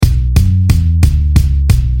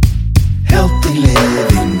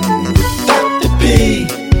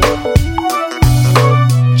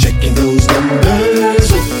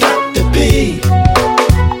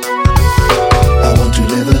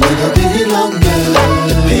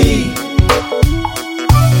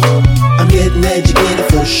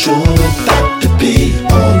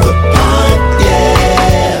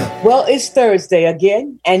Thursday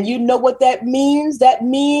again, and you know what that means? That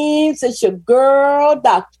means it's your girl,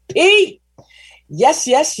 Dr. P. Yes,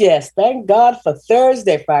 yes, yes. Thank God for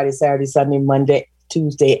Thursday, Friday, Saturday, Sunday, Monday,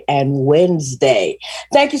 Tuesday, and Wednesday.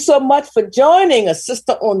 Thank you so much for joining us,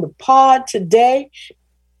 sister, on the pod today.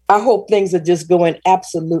 I hope things are just going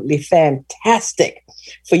absolutely fantastic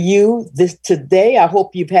for you today. I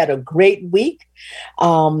hope you've had a great week.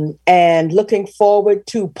 And looking forward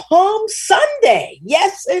to Palm Sunday.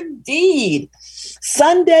 Yes, indeed.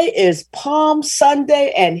 Sunday is Palm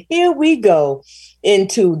Sunday, and here we go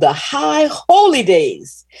into the high holy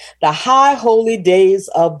days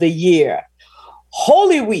of the year.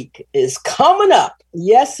 Holy Week is coming up.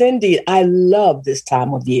 Yes, indeed. I love this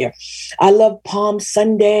time of year. I love Palm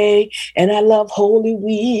Sunday, and I love Holy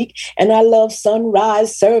Week, and I love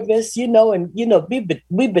sunrise service, we've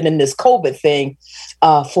been in this COVID thing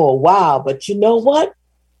for a while, but you know what?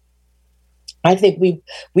 I think we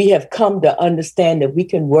have come to understand that we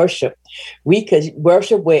can worship. We can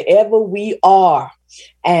worship wherever we are.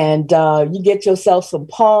 And you get yourself some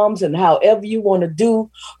palms, and however you want to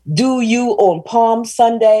do you on Palm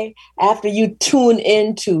Sunday after you tune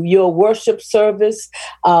into your worship service.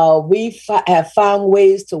 We have found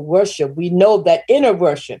ways to worship. We know that inner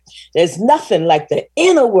worship, there's nothing like the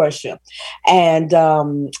inner worship. And,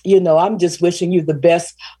 I'm just wishing you the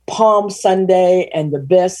best Palm Sunday and the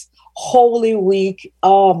best Holy Week.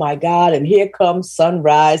 Oh my God. And here comes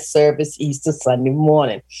sunrise service Easter Sunday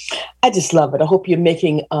morning. I just love it. I hope you're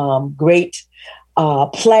making great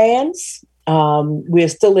plans. We're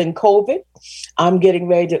still in COVID. I'm getting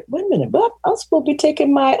ready to, wait a minute, but I'm supposed to be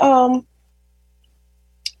taking my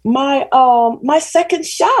second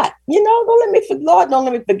shot. Don't let me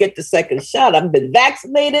forget the second shot. I've been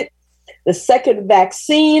vaccinated. The second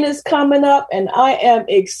vaccine is coming up, and I am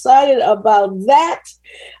excited about that.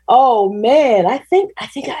 Oh man, I think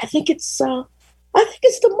it's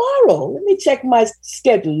tomorrow. Let me check my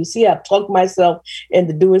schedule. You see, I've talked myself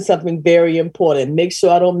into doing something very important. Make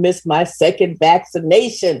sure I don't miss my second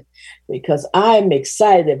vaccination, because I'm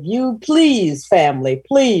excited. If you please, family,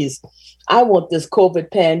 please, I want this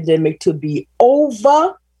COVID pandemic to be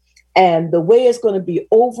over. And the way it's going to be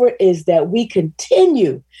over is that we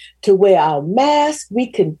continue to wear our masks, we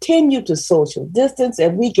continue to social distance,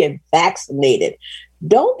 and we get vaccinated.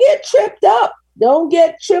 Don't get tripped up. Don't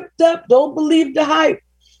believe the hype.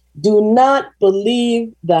 Do not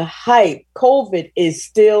believe the hype. COVID is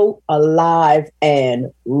still alive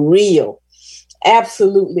and real.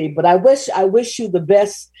 Absolutely. But I wish you the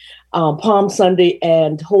best Palm Sunday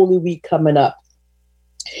and Holy Week coming up.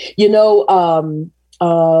 We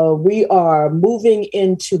are moving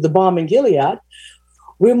into the Balm in Gilead.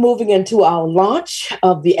 We're moving into our launch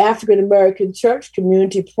of the African American Church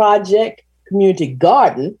Community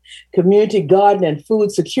Garden and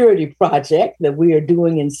Food Security Project that we are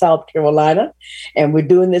doing in South Carolina. And we're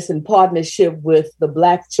doing this in partnership with the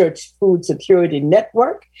Black Church Food Security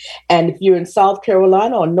Network. And if you're in South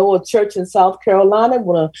Carolina or know a church in South Carolina,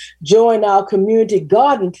 want to join our Community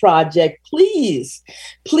Garden Project, please,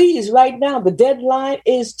 right now, the deadline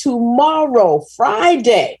is tomorrow,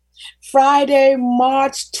 Friday,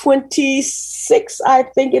 March 26th, I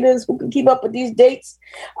think it is. Who can keep up with these dates?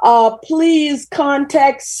 Please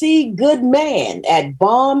contact C. Goodman at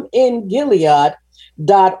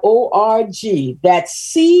balmingilead.org. That's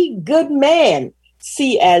C. Goodman,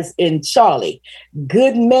 C as in Charlie,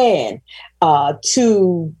 Goodman,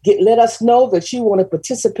 to let us know that you want to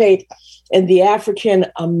participate in the African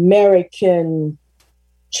American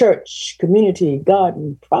Church Community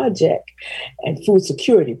Garden Project and Food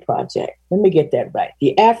Security Project. Let me get that right.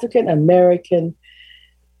 The African American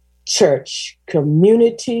Church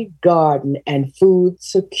Community Garden and Food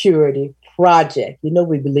Security Project. We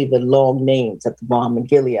believe in long names at the Balm in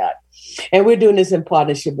Gilead. And we're doing this in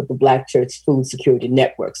partnership with the Black Church Food Security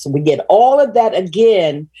Network. So we get all of that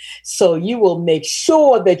again. So you will make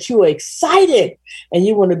sure that you are excited and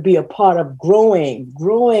you want to be a part of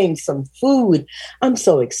growing some food. I'm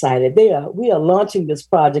so excited. We are launching this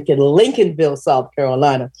project in Lincolnville, South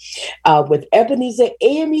Carolina, with Ebenezer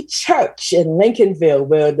AME Church in Lincolnville,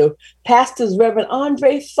 where the pastor's Reverend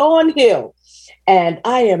Andre Thornhill. And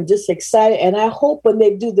I am just excited. And I hope when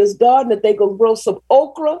they do this garden that they're going to grow some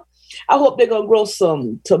okra. I hope they're going to grow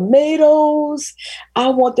some tomatoes. I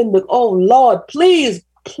want them to, oh Lord, please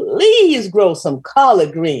grow some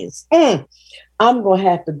collard greens. I'm going to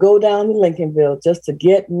have to go down to Lincolnville just to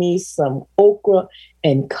get me some okra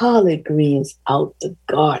and collard greens out the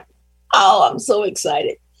garden. Oh, I'm so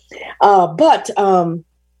excited. So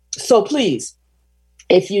please,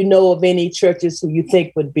 If you know of any churches who you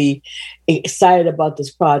think would be excited about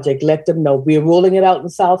this project, let them know. We're rolling it out in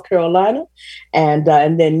South Carolina, and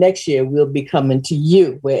then next year we'll be coming to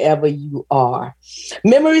you wherever you are.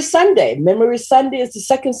 Memory Sunday. Memory Sunday is the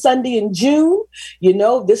second Sunday in June. You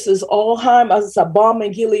know, this is Alzheimer's, Balm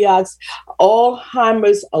and Gilead's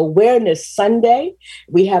Alzheimer's Awareness Sunday.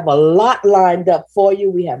 We have a lot lined up for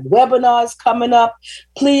you. We have webinars coming up.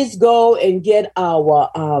 Please go and get our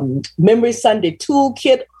Memory Sunday toolkit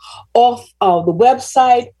off the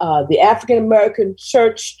website, the African American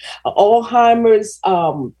Church Alzheimer's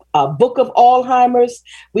Book of Alzheimer's.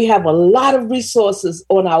 We have a lot of resources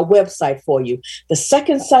on our website for you. The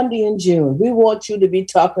second Sunday in June, we want you to be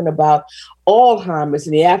talking about Alzheimer's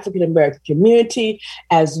in the African American community,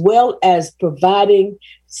 as well as providing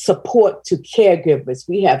support to caregivers.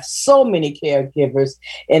 We have so many caregivers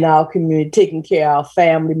in our community taking care of our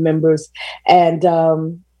family members, and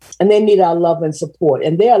they need our love and support.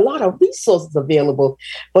 And there are a lot of resources available,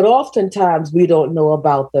 but oftentimes we don't know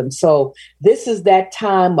about them. So this is that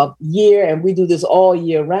time of year, and we do this all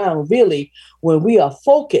year round, really, when we are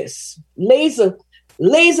focused, laser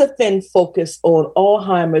thin focus on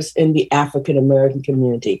Alzheimer's in the African American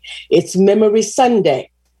community. It's Memory Sunday,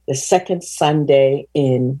 the second Sunday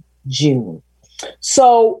in June.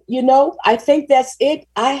 So, you know, I think that's it.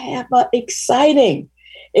 I have an exciting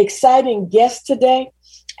guest today.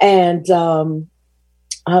 And I'm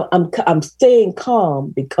staying calm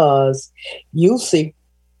because you'll see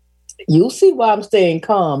why I'm staying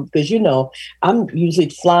calm, because, you know, I'm usually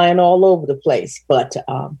flying all over the place. But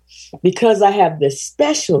because I have this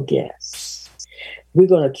special guest, we're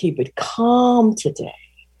going to keep it calm today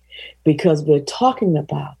because we're talking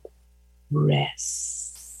about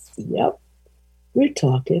rest. Yep, we're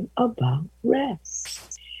talking about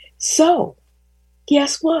rest. So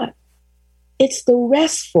guess what? It's the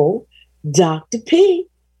restful Dr. P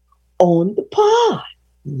on the pod.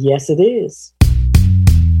 Yes, it is.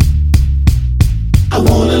 I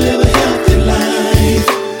want to live a healthy life.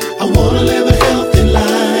 I want to live a healthy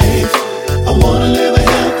life. I want to live a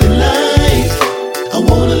healthy life. I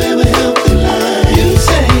want to live a healthy life. You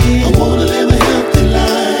say, I want to live a healthy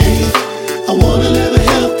life. I want to live a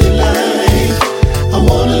healthy life. I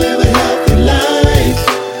want to live a healthy life.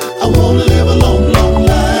 I want to live a long, long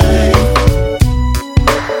life.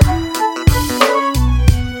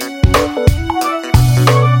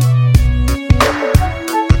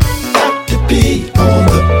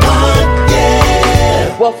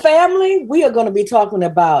 Well, family, we are going to be talking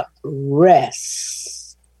about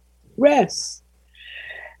rest. Rest.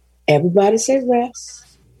 Everybody say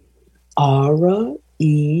rest.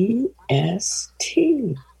 R-E-S-T.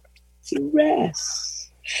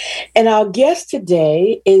 Rest. And our guest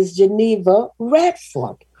today is Geneva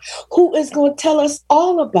Radford, who is going to tell us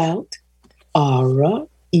all about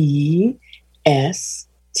R-E-S-T.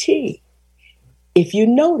 If you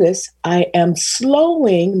notice, I am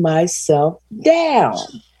slowing myself down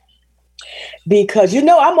because, you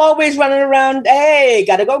know, I'm always running around. Hey,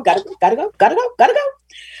 gotta go.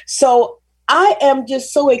 So I am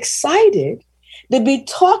just so excited to be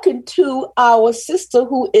talking to our sister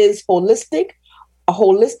who is a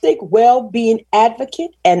holistic well-being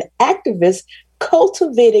advocate and activist,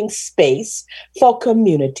 cultivating space for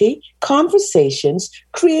community, conversations,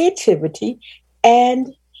 creativity,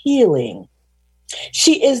 and healing.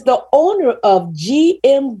 She is the owner of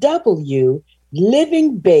GMW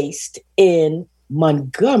Living, based in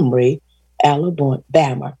Montgomery,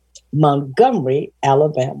 Alabama.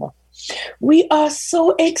 We are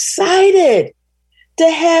so excited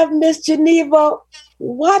to have Miss Geneva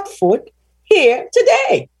Radford here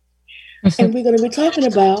today. And we're going to be talking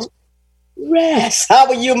about rest. How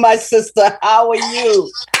are you, my sister? How are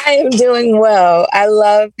you? I am doing well. I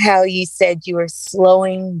love how you said you were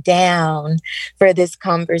slowing down for this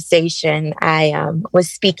conversation. I was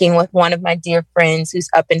speaking with one of my dear friends who's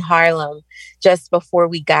up in Harlem just before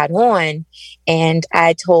we got on, and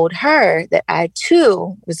I told her that I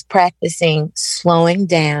too was practicing slowing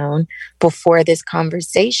down before this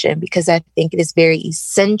conversation because I think it is very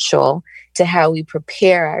essential to how we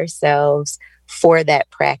prepare ourselves for that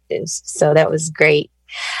practice. So that was great.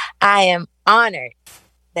 I am honored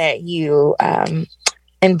that you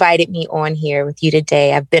invited me on here with you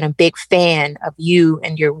today. I've been a big fan of you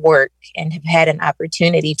and your work and have had an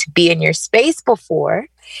opportunity to be in your space before.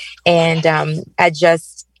 And I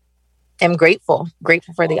just am grateful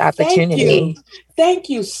for the opportunity. Thank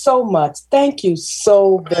you so much. Thank you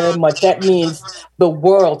so very much. That means the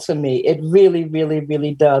world to me. It really, really,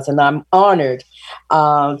 really does. And I'm honored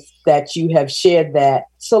that you have shared that.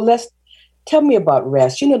 So tell me about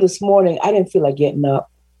rest. You know, this morning I didn't feel like getting up.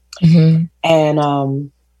 Mm-hmm. And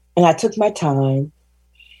I took my time.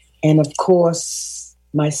 And of course,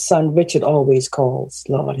 my son Richard always calls.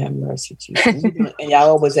 Lord have mercy, Jesus. And y'all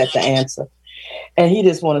always have to answer. And he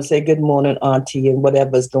just want to say good morning, Auntie, and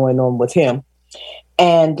whatever's going on with him.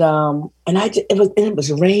 And it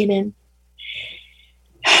was raining,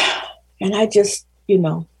 and I just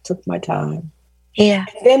took my time. Yeah.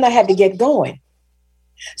 And then I had to get going.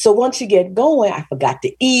 So once you get going, I forgot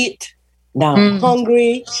to eat. Now I'm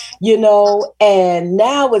hungry, and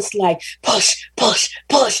now it's like push, push,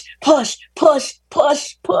 push, push, push,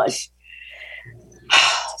 push, push.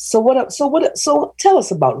 So tell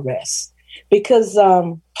us about rest, because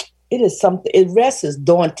it is something. Rest is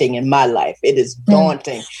daunting in my life. It is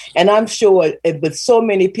daunting, and I'm sure with so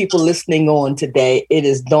many people listening on today, it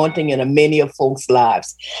is daunting in many of folks'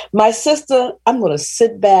 lives. My sister, I'm going to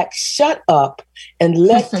sit back, shut up, and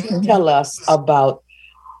let you tell us about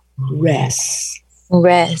rest.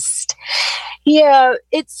 Yeah,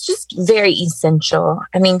 it's just very essential.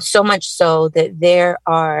 I mean, so much so that there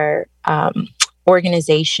are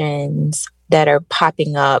organizations that are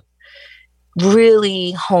popping up,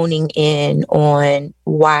 really honing in on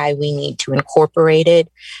why we need to incorporate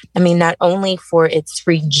it. I mean, not only for its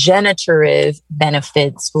regenerative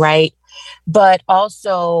benefits, right, but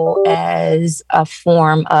also as a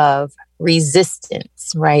form of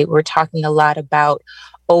resistance, right? We're talking a lot about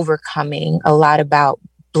overcoming, a lot about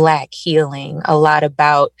Black healing, a lot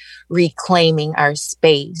about reclaiming our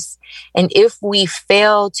space. And if we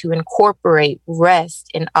fail to incorporate rest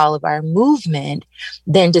in all of our movement,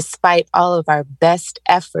 then despite all of our best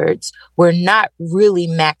efforts, we're not really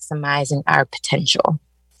maximizing our potential.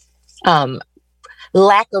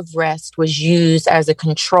 Lack of rest was used as a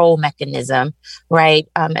control mechanism, right?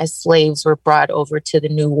 As slaves were brought over to the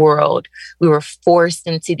New World, we were forced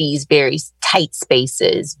into these very tight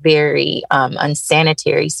spaces, very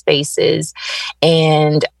unsanitary spaces.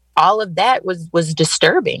 And all of that was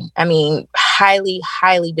disturbing. I mean, highly,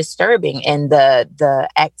 highly disturbing. And the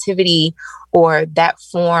activity or that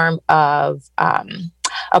form of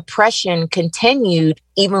oppression continued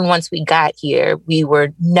even once we got here. We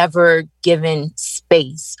were never given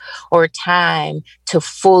space or time to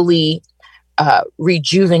fully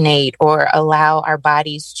rejuvenate or allow our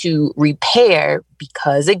bodies to repair,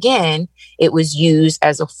 because again, it was used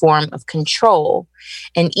as a form of control.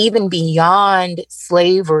 And even beyond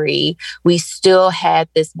slavery, we still had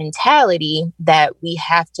this mentality that we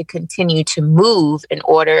have to continue to move in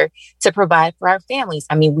order to provide for our families.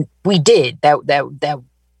 I mean, we did that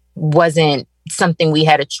wasn't something we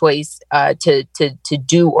had a choice to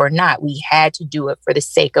do or not. We had to do it for the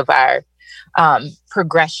sake of our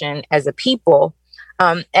progression as a people.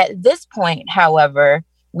 At this point, however,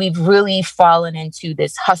 we've really fallen into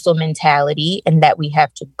this hustle mentality, and that we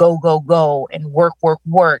have to go and work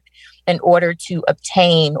in order to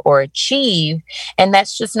obtain or achieve. And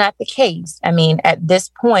that's just not the case. I mean, at this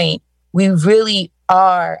point, we really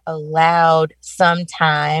are allowed some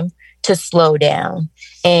time to slow down.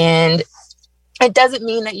 And it doesn't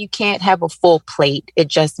mean that you can't have a full plate. It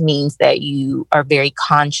just means that you are very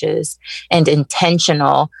conscious and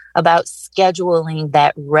intentional about scheduling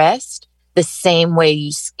that rest the same way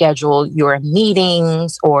you schedule your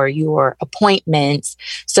meetings or your appointments,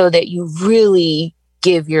 so that you really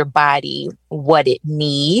give your body what it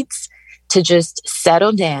needs to just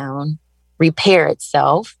settle down, repair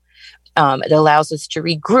itself. It allows us to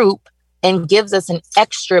regroup and gives us an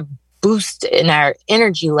extra boost in our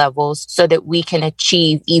energy levels so that we can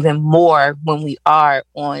achieve even more when we are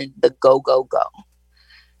on the go.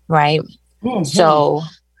 Right? Mm-hmm. So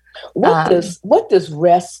what does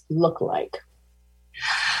rest look like?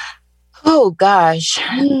 Oh gosh.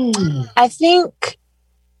 I think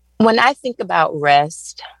when I think about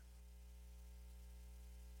rest,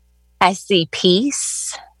 I see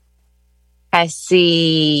peace. I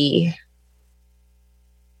see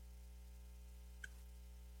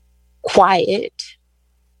quiet.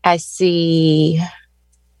 I see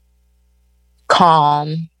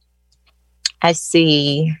calm. I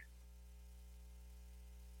see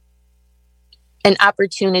an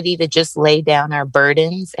opportunity to just lay down our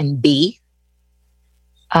burdens and be.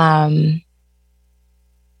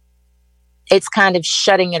 It's kind of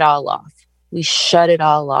shutting it all off. We shut it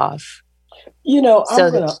all off.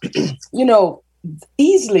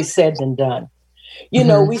 Easily said than done.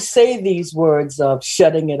 We say these words of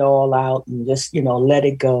shutting it all out and just, let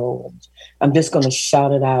it go. I'm just going to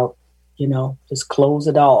shut it out, just close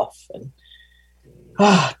it off and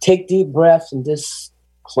take deep breaths and just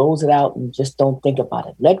close it out and just don't think about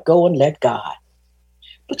it. Let go and let God.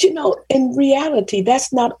 But, in reality,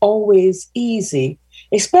 that's not always easy,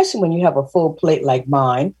 especially when you have a full plate like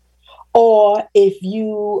mine. or if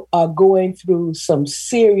you are going through some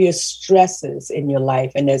serious stresses in your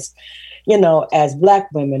life. And as you know, as Black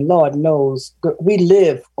women, Lord knows, we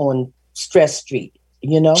live on Stress Street,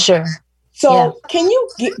 you know? Sure. So can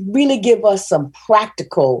you really give us some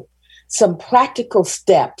practical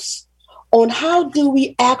steps on how do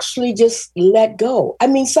we actually just let go? I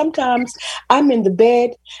mean, sometimes I'm in the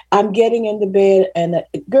bed, I'm getting in the bed, and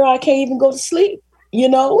girl, I can't even go to sleep. You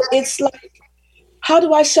know, it's like, how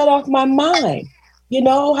do I shut off my mind? You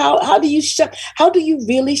know, how do you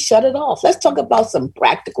really shut it off? Let's talk about some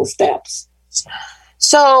practical steps.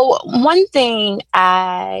 So one thing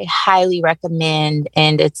I highly recommend,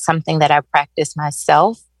 and it's something that I practice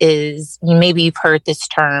myself, is maybe you've heard this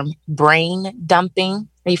term, brain dumping.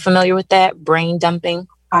 Are you familiar with that? Brain dumping?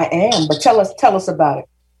 I am, but tell us about it.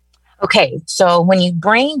 Okay, so when you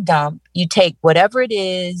brain dump, you take whatever it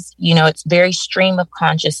is, it's very stream of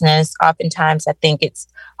consciousness. Oftentimes, I think it's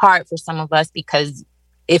hard for some of us because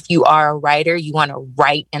if you are a writer, you want to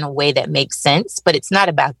write in a way that makes sense, but it's not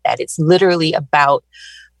about that. It's literally about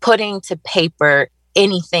putting to paper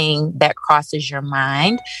anything that crosses your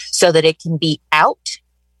mind so that it can be out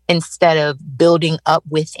instead of building up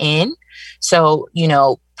within. So,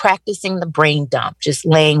 practicing the brain dump, just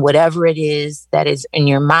laying whatever it is that is in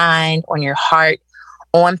your mind, on your heart,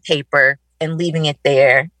 on paper, and leaving it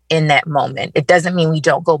there in that moment. It doesn't mean we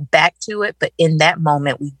don't go back to it, but in that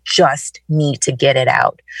moment, we just need to get it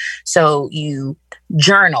out. So you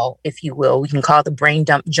journal, if you will. We can call it the brain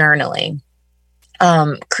dump journaling.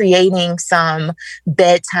 Creating some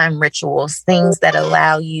bedtime rituals, things that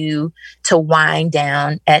allow you to wind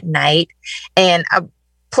down at night. And I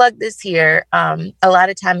plug this here. A lot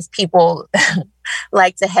of times people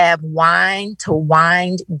like to have wine to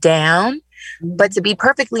wind down. But to be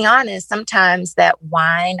perfectly honest, sometimes that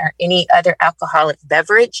wine or any other alcoholic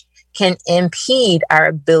beverage can impede our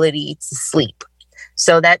ability to sleep.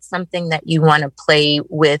 So that's something that you want to play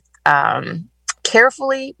with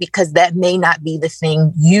carefully, because that may not be the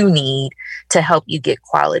thing you need to help you get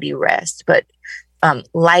quality rest. But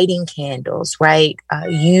lighting candles, right?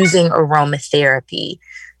 Using aromatherapy,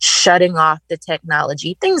 shutting off the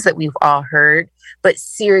technology, things that we've all heard, but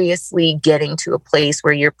seriously getting to a place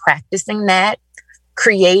where you're practicing that,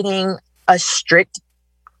 creating a strict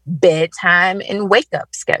bedtime and wake up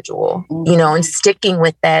schedule, and sticking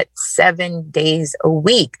with that 7 days a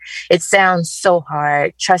week. It sounds so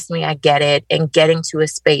hard. Trust me, I get it. And getting to a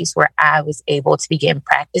space where I was able to begin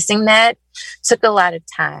practicing that took a lot of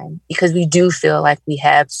time, because we do feel like we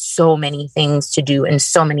have so many things to do and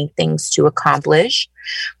so many things to accomplish.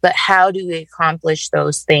 But how do we accomplish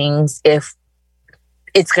those things if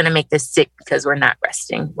it's going to make us sick because we're not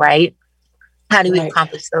resting, right? How do we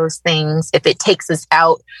accomplish those things if it takes us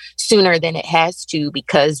out sooner than it has to,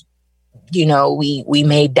 because, we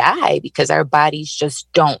may die because our bodies just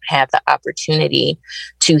don't have the opportunity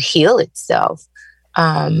to heal itself.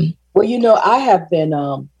 Well, I have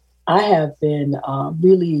been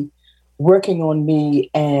really working on me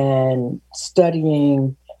and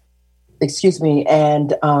studying,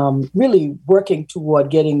 and really working toward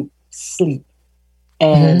getting sleep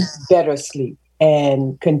and better sleep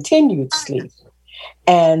and continued sleep.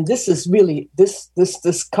 And this is really, this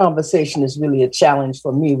conversation is really a challenge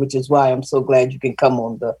for me, which is why I'm so glad you can come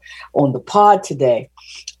on the pod today.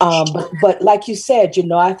 But like you said,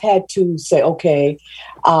 I've had to say, okay,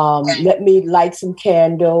 let me light some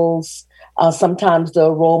candles. Sometimes the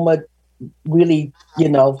aroma really,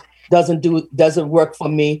 doesn't work for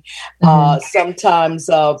me. Sometimes,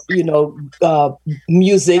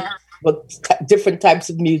 music, but different types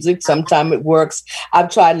of music. Sometimes it works. I've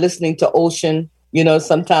tried listening to ocean.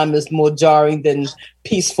 Sometimes it's more jarring than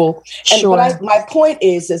peaceful. Sure. But my point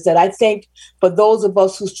is that I think for those of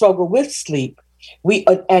us who struggle with sleep,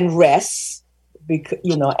 and rest,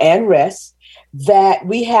 that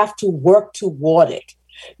we have to work toward it,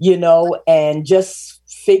 and just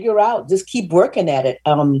just keep working at it.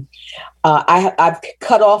 I've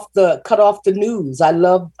cut off the news. I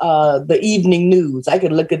love the evening news. I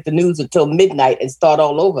could look at the news until midnight and start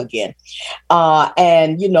all over again.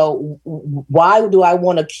 And why do I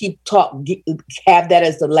want to have that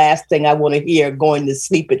as the last thing I want to hear going to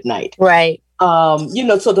sleep at night? Right. So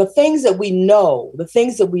the things that we know,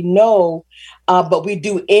 but we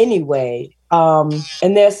do anyway.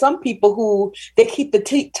 And there are some people who they keep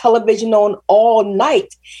the television on all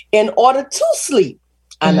night in order to sleep.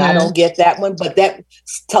 And I don't get that one, but that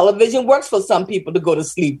television works for some people to go to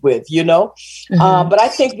sleep with, But I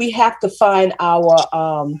think we have to find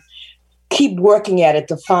keep working at it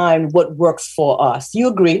to find what works for us. You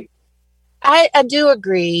agree? I do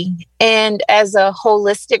agree. And as a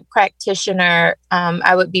holistic practitioner,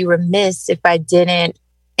 I would be remiss if I didn't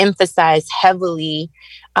emphasize heavily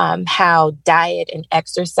how diet and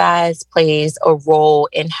exercise plays a role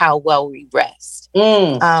in how well we rest.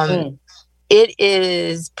 It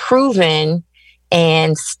is proven,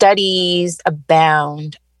 and studies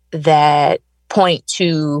abound that point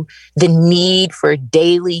to the need for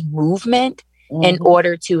daily movement in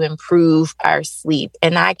order to improve our sleep.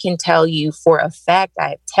 And I can tell you for a fact,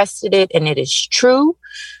 I've tested it and it is true.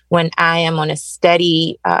 When I am on a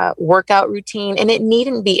steady workout routine, and it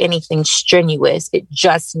needn't be anything strenuous, it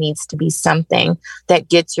just needs to be something that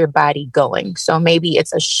gets your body going. So maybe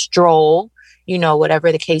it's a stroll, you know,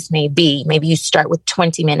 whatever the case may be. Maybe you start with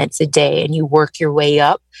 20 minutes a day and you work your way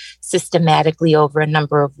up systematically over a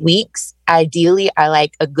number of weeks. Ideally, I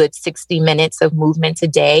like a good 60 minutes of movement a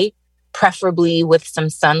day, preferably with some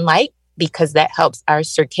sunlight, because that helps our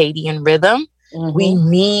circadian rhythm. We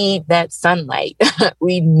need that sunlight.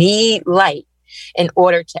 We need light in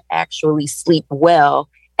order to actually sleep well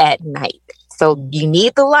at night. So you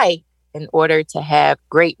need the light in order to have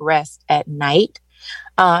great rest at night.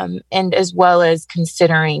 And as well as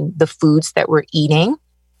considering the foods that we're eating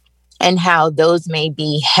and how those may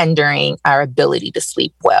be hindering our ability to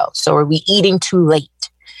sleep well. So are we eating too late?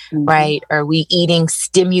 Right? Are we eating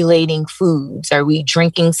stimulating foods? Are we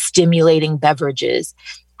drinking stimulating beverages?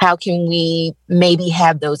 How can we maybe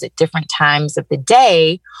have those at different times of the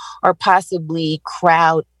day, or possibly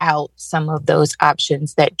crowd out some of those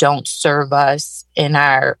options that don't serve us in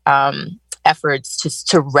our efforts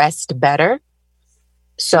to rest better?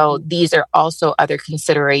 So these are also other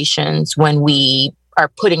considerations when we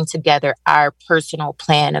are putting together our personal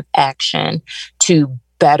plan of action to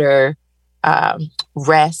better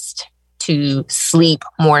rest, to sleep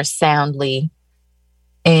more soundly.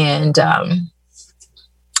 And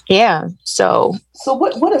so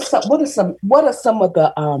what are some of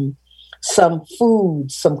the some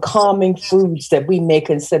foods, some calming foods that we may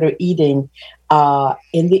consider eating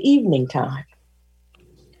in the evening time?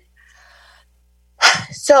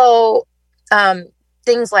 So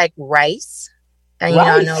things like rice. And,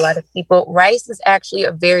 I know a lot of people, rice is actually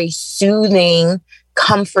a very soothing,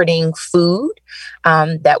 comforting food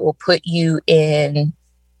that will put you in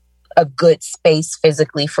a good space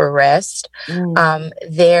physically for rest.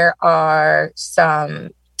 There are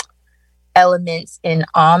some elements in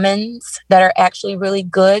almonds that are actually really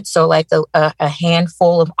good. So like a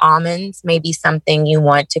handful of almonds may be something you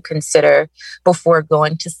want to consider before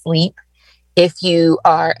going to sleep. If you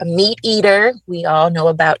are a meat eater, we all know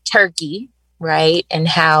about turkey, right? And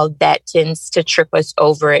how that tends to trip us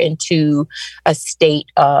over into a state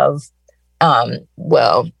of,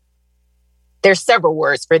 there's several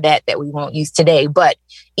words for that we won't use today, but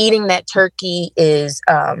eating that turkey is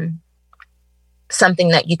something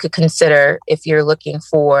that you could consider if you're looking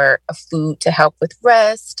for a food to help with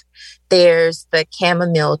rest. There's the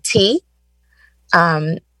chamomile tea,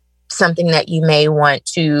 something that you may want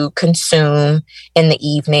to consume in the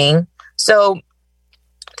evening. So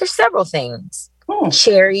there's several things.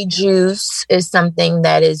 Cherry juice is something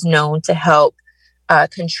that is known to help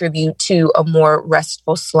contribute to a more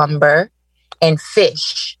restful slumber. And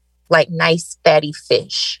fish, like nice fatty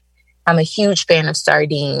fish. I'm a huge fan of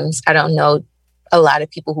sardines. I don't know a lot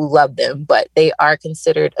of people who love them, but they are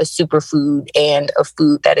considered a superfood and a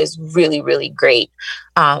food that is really, really great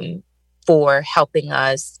for helping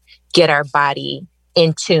us get our body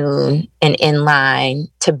in tune and in line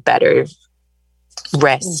to better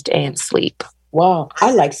rest and sleep. Wow,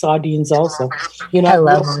 I like sardines also. You know,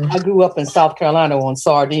 I grew up in South Carolina on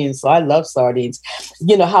sardines, so I love sardines.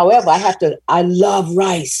 You know, however, I love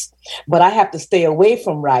rice, but I have to stay away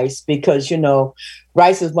from rice because, you know,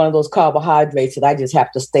 rice is one of those carbohydrates that I just have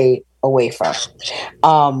to stay away from.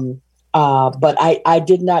 But I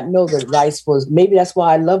did not know that rice was, maybe that's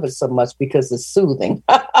why I love it so much, because it's soothing.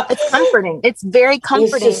 It's comforting. It's very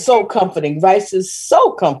comforting. It's just so comforting. Rice is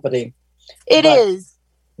so comforting. It is.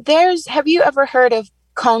 Have you ever heard of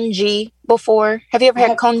congee before? Have you ever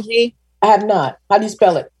had congee? I have not. How do you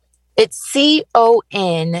spell it? It's CONGEE.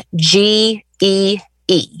 CONGEE.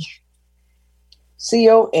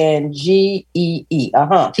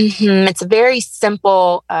 It's a very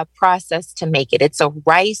simple process to make it. It's a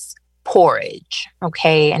rice porridge.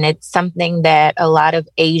 Okay. And it's something that a lot of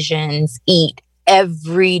Asians eat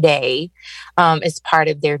every day as part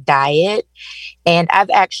of their diet. And I've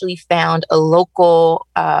actually found a local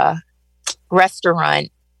restaurant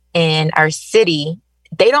in our city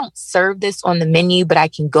they don't serve this on the menu, but I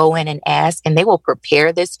can go in and ask, and they will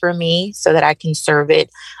prepare this for me so that I can serve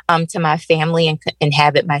it to my family and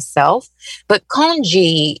have it myself. But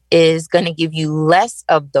congee is going to give you less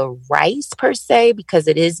of the rice per se, because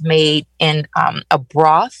it is made in a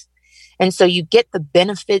broth. And so you get the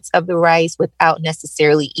benefits of the rice without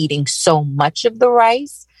necessarily eating so much of the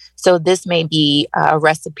rice. So this may be a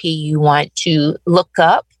recipe you want to look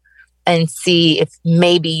up and see if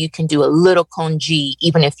maybe you can do a little congee,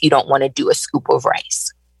 even if you don't want to do a scoop of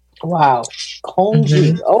rice. Wow.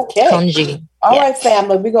 Congee. Mm-hmm. Okay. Congee. All right,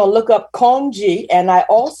 family. We're going to look up congee. And I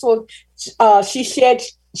also, she shared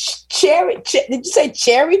did you say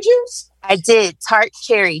cherry juice? I did. Tart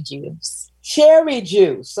cherry juice. Cherry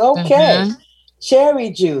juice. Okay. Mm-hmm. Cherry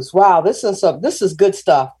juice. Wow. This is good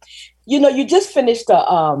stuff. You know, you just finished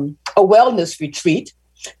a wellness retreat.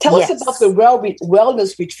 Tell us about the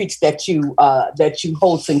wellness retreats that you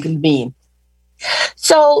host and convene.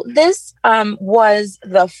 So this was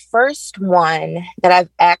the first one that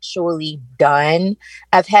I've actually done.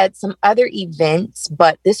 I've had some other events,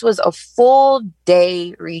 but this was a full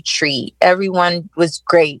day retreat. Everyone was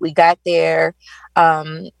great. We got there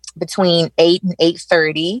between 8 and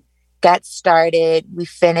 8:30, got started. We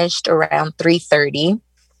finished around 3:30.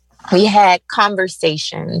 We had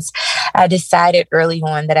conversations. I decided early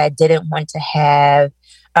on that I didn't want to have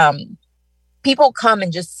people come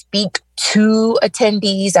and just speak to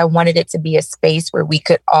attendees. I wanted it to be a space where we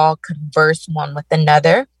could all converse one with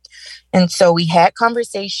another. And so we had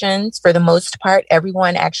conversations. For the most part,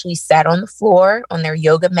 everyone actually sat on the floor on their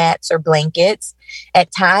yoga mats or blankets.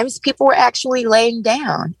 At times, people were actually laying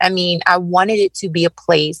down. I mean, I wanted it to be a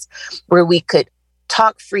place where we could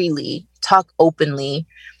talk freely, talk openly,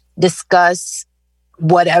 discuss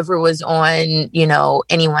whatever was on,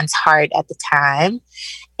 anyone's heart at the time,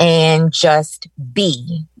 and just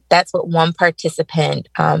be. That's what one participant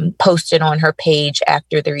posted on her page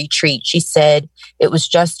after the retreat. She said it was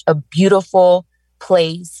just a beautiful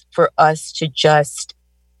place for us to just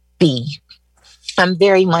be. I'm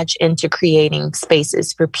very much into creating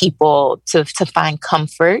spaces for people to find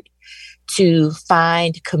comfort, to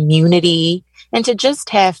find community, and to just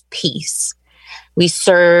have peace. We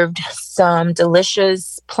served some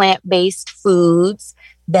delicious plant-based foods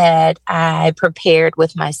that I prepared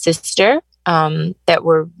with my sister that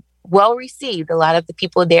were well received. A lot of the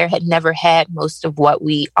people there had never had most of what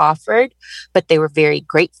we offered, but they were very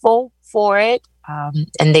grateful for it.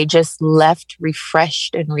 And they just left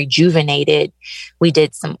refreshed and rejuvenated. We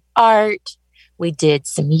did some art. We did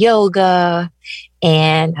some yoga.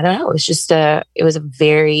 And I don't know, it was a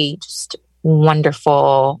very just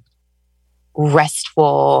wonderful,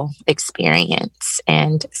 restful experience,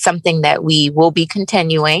 and something that we will be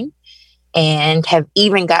continuing, and have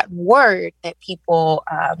even got word that people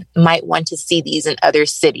might want to see these in other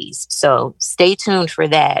cities. So stay tuned for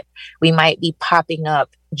that. We might be popping up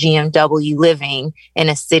GMW Living in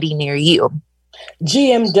a city near you.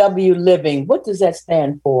 GMW Living, what does that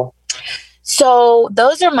stand for? So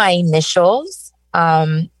those are my initials.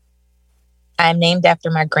 I'm named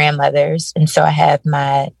after my grandmothers, and so I have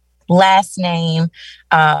my last name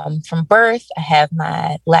from birth. I have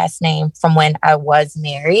my last name from when I was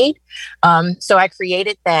married. So I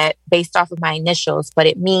created that based off of my initials, but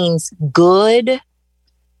it means good,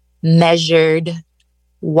 measured,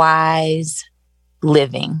 wise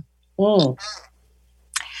living. Good,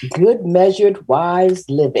 measured, wise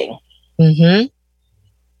living. Mm-hmm.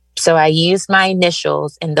 So I used my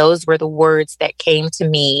initials, and those were the words that came to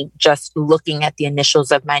me just looking at the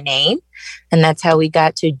initials of my name. And that's how we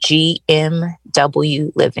got to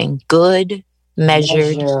GMW Living. Good,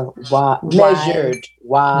 measured, wise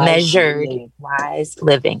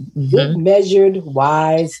living. Mm-hmm. Good, measured,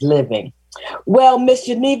 wise living. Well, Miss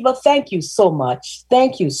Geneva, thank you so much.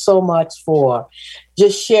 Thank you so much for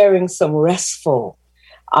just sharing some restful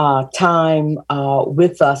time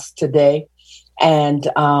with us today. And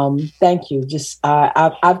thank you.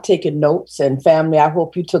 I've taken notes, and family, I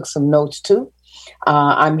hope you took some notes too.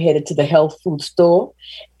 I'm headed to the health food store,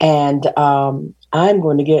 and I'm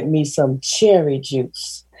going to get me some cherry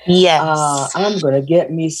juice. Yes. I'm going to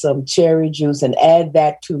get me some cherry juice and add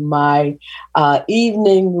that to my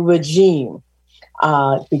evening regime,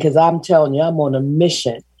 because I'm telling you, I'm on a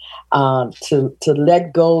mission to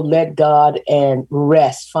let go, let God, and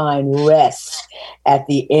rest, find rest at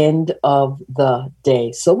the end of the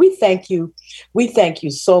day. So we thank you. We thank you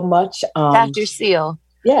so much. Dr. Seal.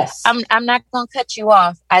 Yes. I'm not going to cut you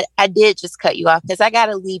off. I did just cut you off because I got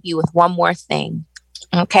to leave you with one more thing.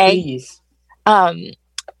 Okay. Please.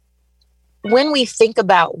 When we think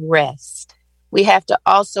about rest, we have to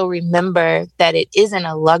also remember that it isn't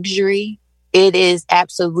a luxury, It is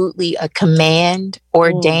absolutely a command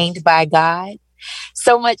ordained by God,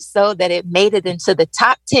 so much so that it made it into the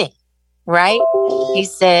top 10, right? He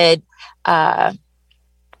said,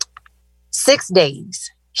 6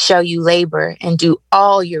 days shall you labor and do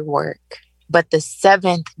all your work, but the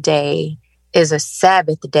 7th day is a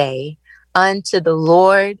Sabbath day unto the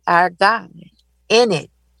Lord our God. In it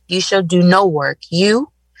you shall do no work,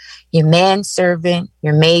 you, your manservant,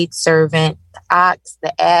 your maidservant, the ox,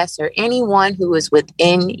 the ass, or anyone who is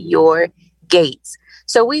within your gates.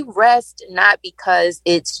 So we rest not because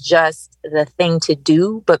it's just the thing to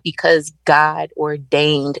do, but because God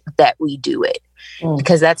ordained that we do it.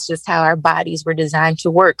 Because that's just how our bodies were designed to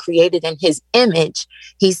work, created in his image.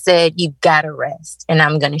 He said, you've got to rest, and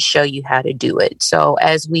I'm going to show you how to do it. So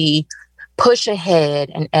as we push ahead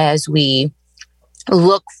and as we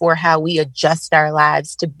look for how we adjust our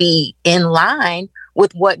lives to be in line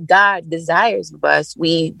with what God desires of us,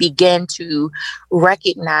 we begin to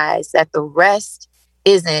recognize that the rest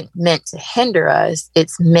isn't meant to hinder us.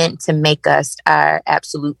 It's meant to make us our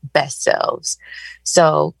absolute best selves.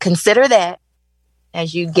 So consider that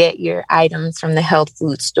as you get your items from the health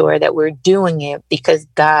food store, that we're doing it because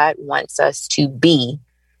God wants us to be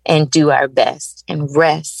and do our best. And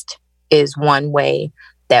rest is one way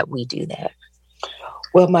that we do that.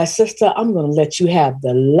 Well, my sister, I'm going to let you have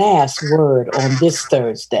the last word on this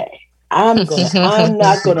Thursday. I'm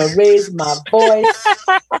not going to raise my voice.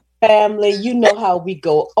 Family, you know how we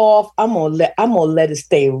go off. I'm gonna let it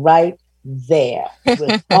stay right there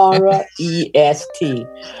with REST.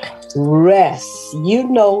 Rest. You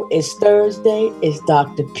know it's Thursday. It's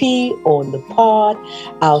Dr. P on the pod.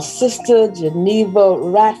 Our sister Geneva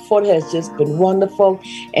Radford has just been wonderful,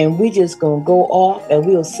 and we just gonna go off, and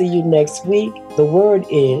we'll see you next week. The word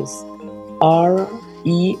is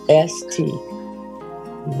REST.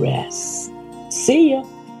 Rest. See ya.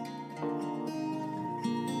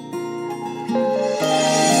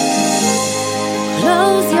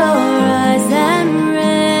 Close your eyes and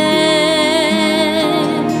rest,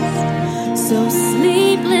 so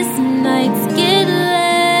sleepless nights get less.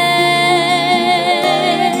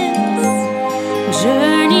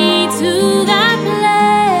 Journey to that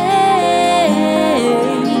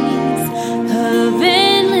place of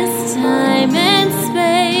endless time and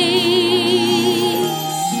space.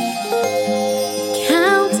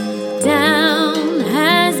 Countdown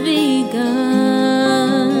has begun.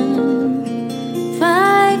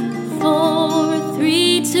 5, 4,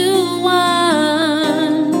 3, 2,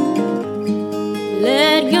 1.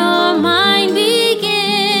 Let your mind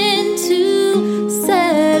begin to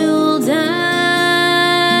settle down.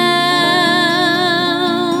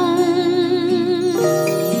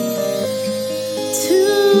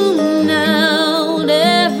 Tune out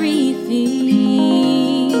everything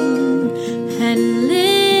and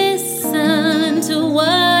listen to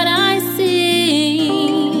what I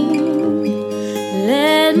sing.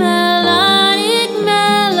 Let melodic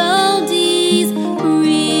melodies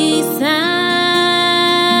resound.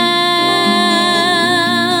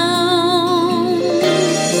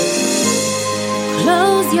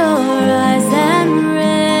 Close your eyes and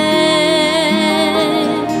rest,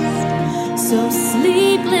 so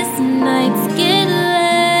sleepless nights get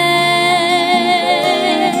less.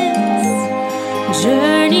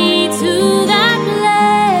 Journey to that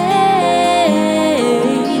place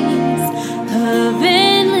of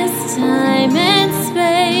endless time and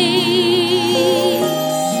space.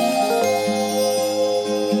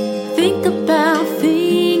 Think about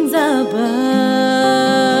things above.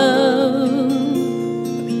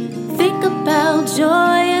 Think about joy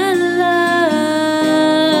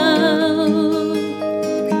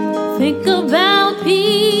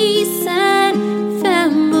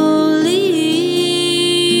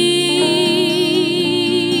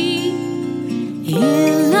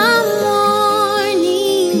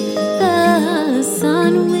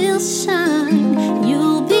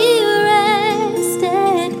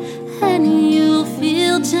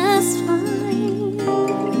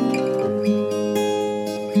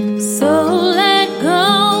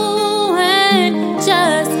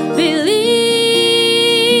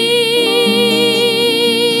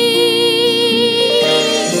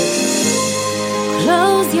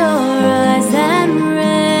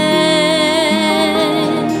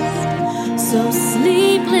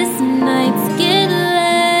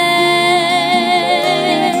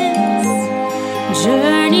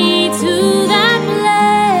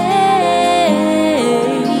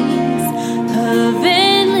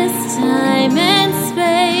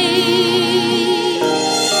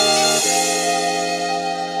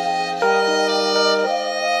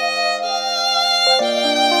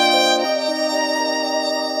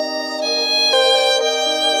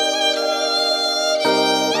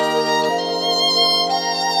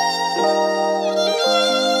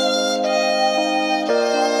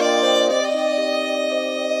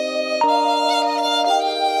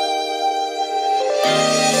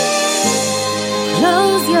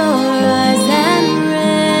close your eyes and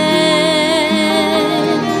rest.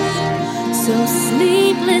 So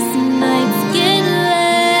sleepless nights get less.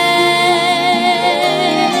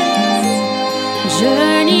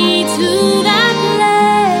 Journey to that